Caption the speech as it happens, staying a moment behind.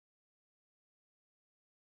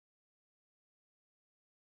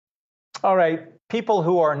All right. People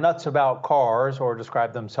who are nuts about cars or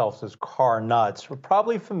describe themselves as car nuts are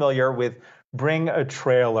probably familiar with Bring a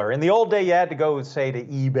Trailer. In the old day, you had to go, say, to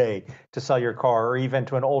eBay to sell your car or even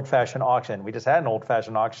to an old-fashioned auction. We just had an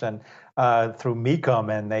old-fashioned auction through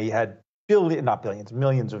Mecum, and they had not billions,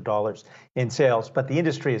 millions of dollars in sales. But the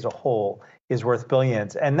industry as a whole is worth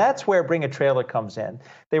billions. And that's where Bring a Trailer comes in.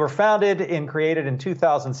 They were founded and created in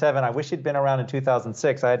 2007. I wish it'd been around in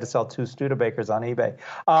 2006. I had to sell 2 Studebakers on eBay.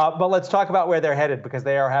 But let's talk about where they're headed, because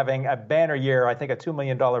they are having a banner year. I think a $2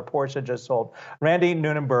 million Porsche just sold. Randy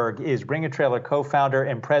Nonnenberg is Bring a Trailer co-founder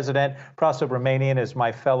and president. Prasubramanian is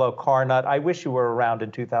my fellow car nut. I wish you were around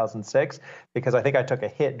in 2006, because I think I took a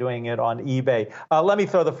hit doing it on eBay. Let me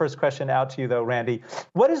throw the first question out to you, though, Randy.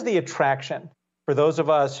 What is the attraction for those of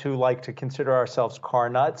us who like to consider ourselves car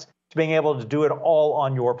nuts to being able to do it all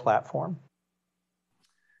on your platform?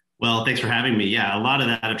 Well, thanks for having me. Yeah, a lot of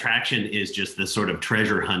that attraction is just the sort of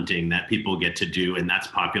treasure hunting that people get to do, and that's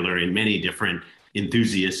popular in many different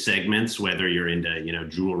enthusiast segments, whether you're into,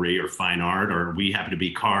 jewelry or fine art, or we happen to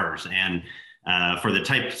be cars. And for the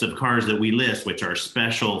types of cars that we list, which are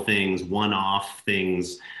special things, one-off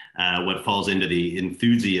things, what falls into the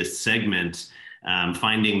enthusiast segment,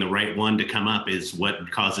 finding the right one to come up is what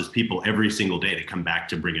causes people every single day to come back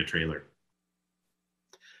to Bring a Trailer.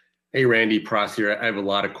 Hey, Randy, Pras here. I have a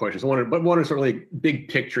lot of questions. One is really big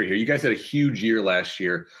picture here. You guys had a huge year last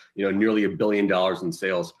year, nearly $1 billion in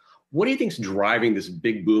sales. What do you think is driving this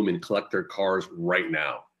big boom in collector cars right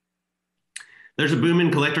now? There's a boom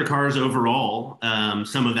in collector cars overall.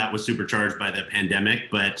 Some of that was supercharged by the pandemic,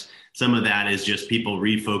 but some of that is just people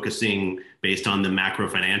refocusing based on the macro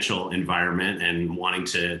financial environment and wanting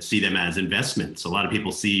to see them as investments. A lot of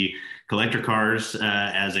people see collector cars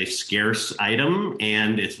as a scarce item,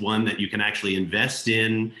 and it's one that you can actually invest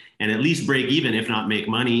in and at least break even, if not make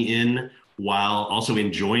money in, while also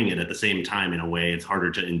enjoying it at the same time. In a way, it's harder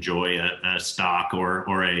to enjoy a stock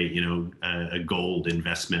or a gold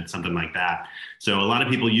investment, something like that. So a lot of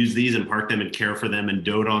people use these and park them and care for them and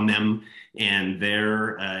dote on them. And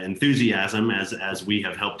their enthusiasm, as we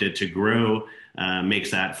have helped it to grow, makes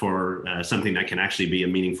that for something that can actually be a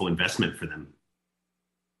meaningful investment for them.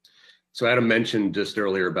 So Adam mentioned just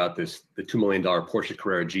earlier about the $2 million Porsche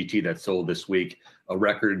Carrera GT that sold this week, a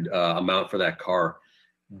record amount for that car.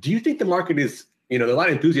 Do you think the market is, there's a lot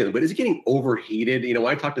of enthusiasm, but is it getting overheated? When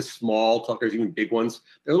I talk to small collectors, even big ones,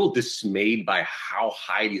 they're a little dismayed by how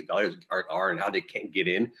high these values are and how they can't get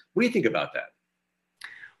in. What do you think about that?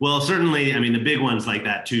 Well, certainly, the big ones like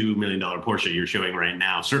that $2 million Porsche you're showing right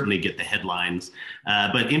now certainly get the headlines.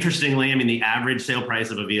 But interestingly, the average sale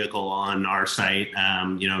price of a vehicle on our site,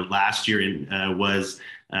 last year was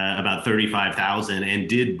about $35,000 and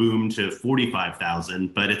did boom to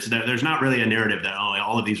 $45,000. But there's not really a narrative that,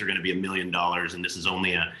 all of these are going to be $1 million and this is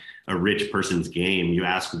only a rich person's game. You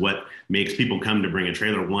ask what makes people come to Bring a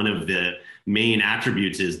Trailer. One of the main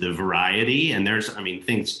attributes is the variety. And there's,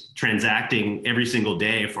 things transacting every single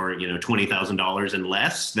day for, $20,000 and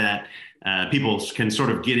less that people can sort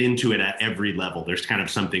of get into it at every level. There's kind of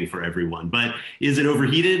something for everyone. But is it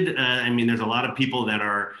overheated? There's a lot of people that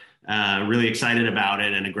are really excited about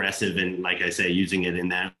it and aggressive. And like I say, using it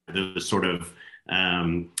in those sort of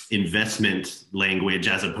investment language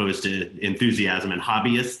as opposed to enthusiasm and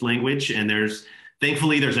hobbyist language. And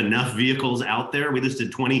thankfully, there's enough vehicles out there. We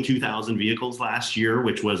listed 22,000 vehicles last year,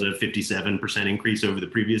 which was a 57% increase over the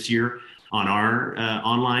previous year on our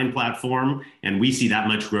online platform. And we see that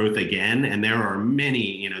much growth again. And there are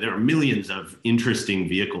there are millions of interesting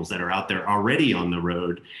vehicles that are out there already on the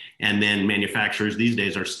road. And then manufacturers these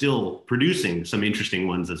days are still producing some interesting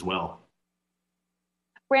ones as well.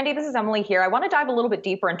 Randy, this is Emily here. I want to dive a little bit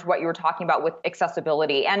deeper into what you were talking about with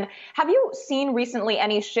accessibility. And have you seen recently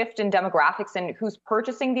any shift in demographics and who's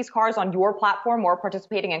purchasing these cars on your platform or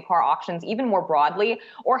participating in car auctions even more broadly?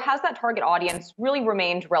 Or has that target audience really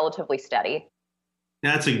remained relatively steady?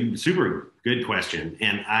 That's a super good question.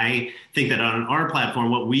 And I think that on our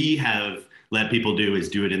platform, what we have let people do is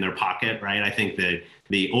do it in their pocket, right? I think that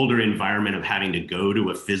the older environment of having to go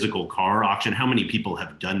to a physical car auction, how many people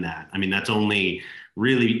have done that? That's only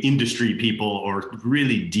really industry people or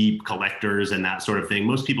really deep collectors and that sort of thing.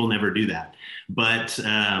 Most people never do that. But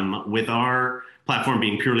with our platform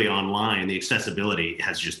being purely online, the accessibility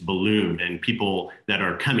has just ballooned, and people that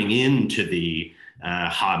are coming into the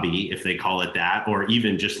hobby, if they call it that, or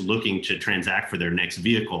even just looking to transact for their next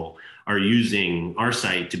vehicle are using our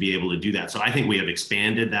site to be able to do that. So I think we have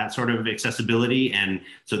expanded that sort of accessibility. And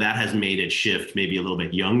so that has made it shift maybe a little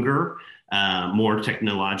bit younger, more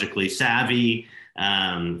technologically savvy,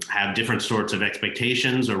 have different sorts of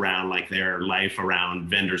expectations around like their life around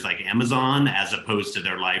vendors like Amazon, as opposed to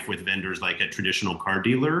their life with vendors like a traditional car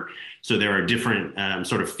dealer. So there are different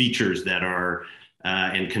sort of features that are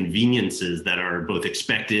and conveniences that are both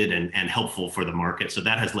expected and helpful for the market. So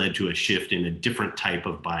that has led to a shift in a different type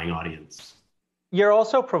of buying audience. You're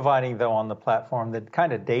also providing, though, on the platform the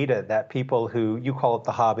kind of data that people who, you call it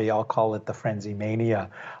the hobby, I'll call it the frenzy mania.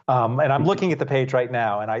 And I'm looking at the page right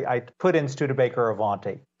now, and I put in Studebaker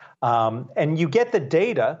Avanti. And you get the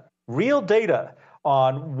data, real data,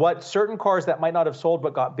 on what certain cars that might not have sold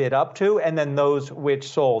but got bid up to, and then those which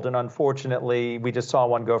sold. And unfortunately, we just saw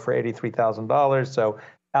one go for $83,000, so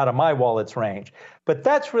out of my wallet's range. But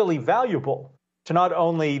that's really valuable to not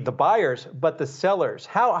only the buyers, but the sellers.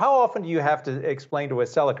 How often do you have to explain to a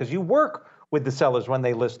seller, because you work with the sellers when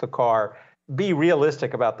they list the car, be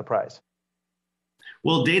realistic about the price?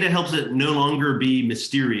 Well, data helps it no longer be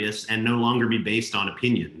mysterious and no longer be based on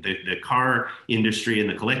opinion. The car industry and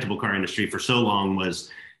the collectible car industry for so long was,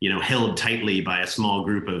 held tightly by a small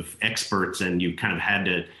group of experts, and you kind of had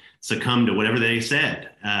to succumb to whatever they said.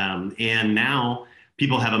 And now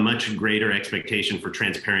people have a much greater expectation for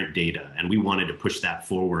transparent data, and we wanted to push that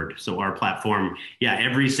forward. So our platform,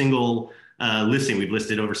 every single listing, we've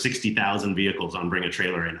listed over 60,000 vehicles on Bring a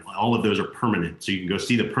Trailer, and all of those are permanent. So you can go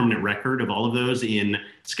see the permanent record of all of those in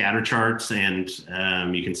scatter charts, and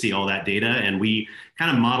you can see all that data. And we kind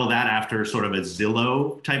of model that after sort of a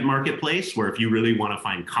Zillow type marketplace, where if you really want to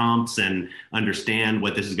find comps and understand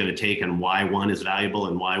what this is going to take and why one is valuable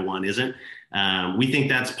and why one isn't, we think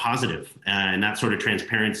that's positive. And that sort of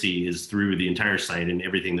transparency is through the entire site and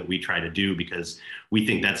everything that we try to do, because we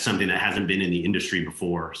think that's something that hasn't been in the industry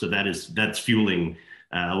before. So that's fueling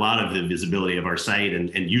a lot of the visibility of our site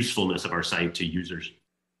and usefulness of our site to users.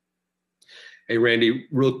 Hey, Randy,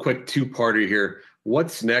 real quick two-parter here.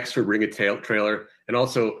 What's next for Bring a Trailer? And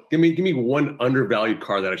also, give me one undervalued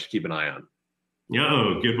car that I should keep an eye on.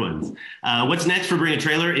 Oh, good ones. What's next for Bring a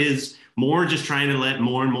Trailer is more just trying to let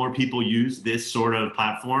more and more people use this sort of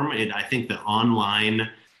platform. I think the online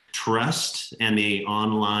trust and the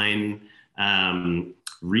online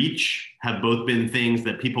reach have both been things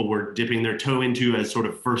that people were dipping their toe into as sort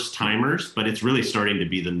of first timers, but it's really starting to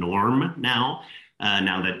be the norm now.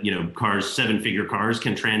 Now that, cars, seven-figure cars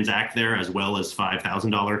can transact there, as well as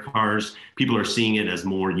 $5,000 cars. People are seeing it as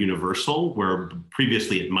more universal, where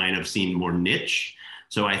previously it might have seemed more niche.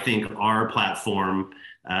 So I think our platform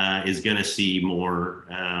is going to see more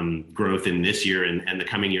growth in this year and the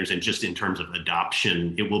coming years. And just in terms of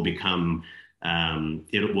adoption, it will become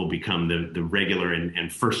the regular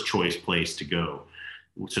and first choice place to go.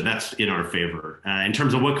 So that's in our favor. In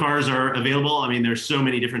terms of what cars are available, I mean, there's so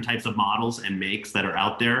many different types of models and makes that are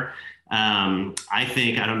out there. I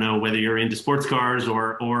don't know whether you're into sports cars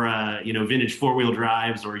or vintage four-wheel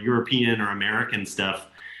drives or European or American stuff.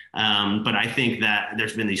 But I think that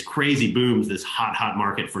there's been these crazy booms, this hot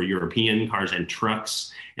market for European cars and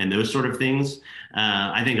trucks and those sort of things.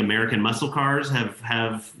 I think American muscle cars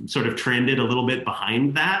have sort of trended a little bit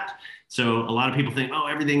behind that. So a lot of people think, oh,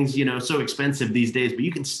 everything's, so expensive these days, but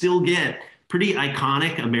you can still get pretty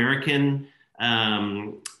iconic American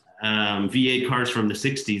V8 cars from the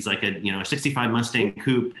 60s, like a 65 Mustang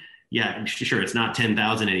Coupe. Yeah, sure, it's not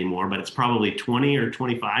 10,000 anymore, but it's probably 20 or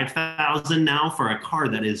 25,000 now for a car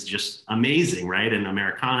that is just amazing, right? And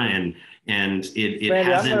Americana, and it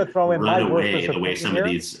Randy, hasn't run away the way some here. of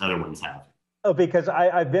these other ones have. Oh, because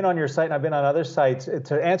I've been on your site and I've been on other sites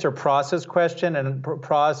to answer Pros's question, and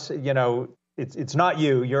Pros, it's not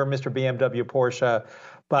you. You're Mr. BMW, Porsche.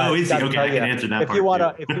 But easy. Okay, I can answer that. If you want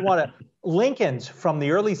to, Lincolns from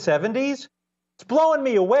the early '70s, it's blowing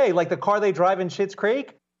me away. Like the car they drive in Schitt's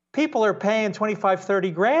Creek, people are paying 25,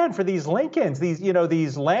 30 grand for these Lincolns,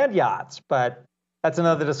 these land yachts. But that's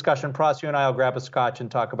another discussion. Pros, you and I will grab a scotch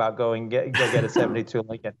and talk about go get a 72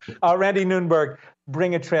 Lincoln. Randy Nonnenberg,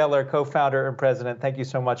 Bring a Trailer, co-founder and president. Thank you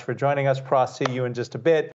so much for joining us. Pros, see you in just a bit.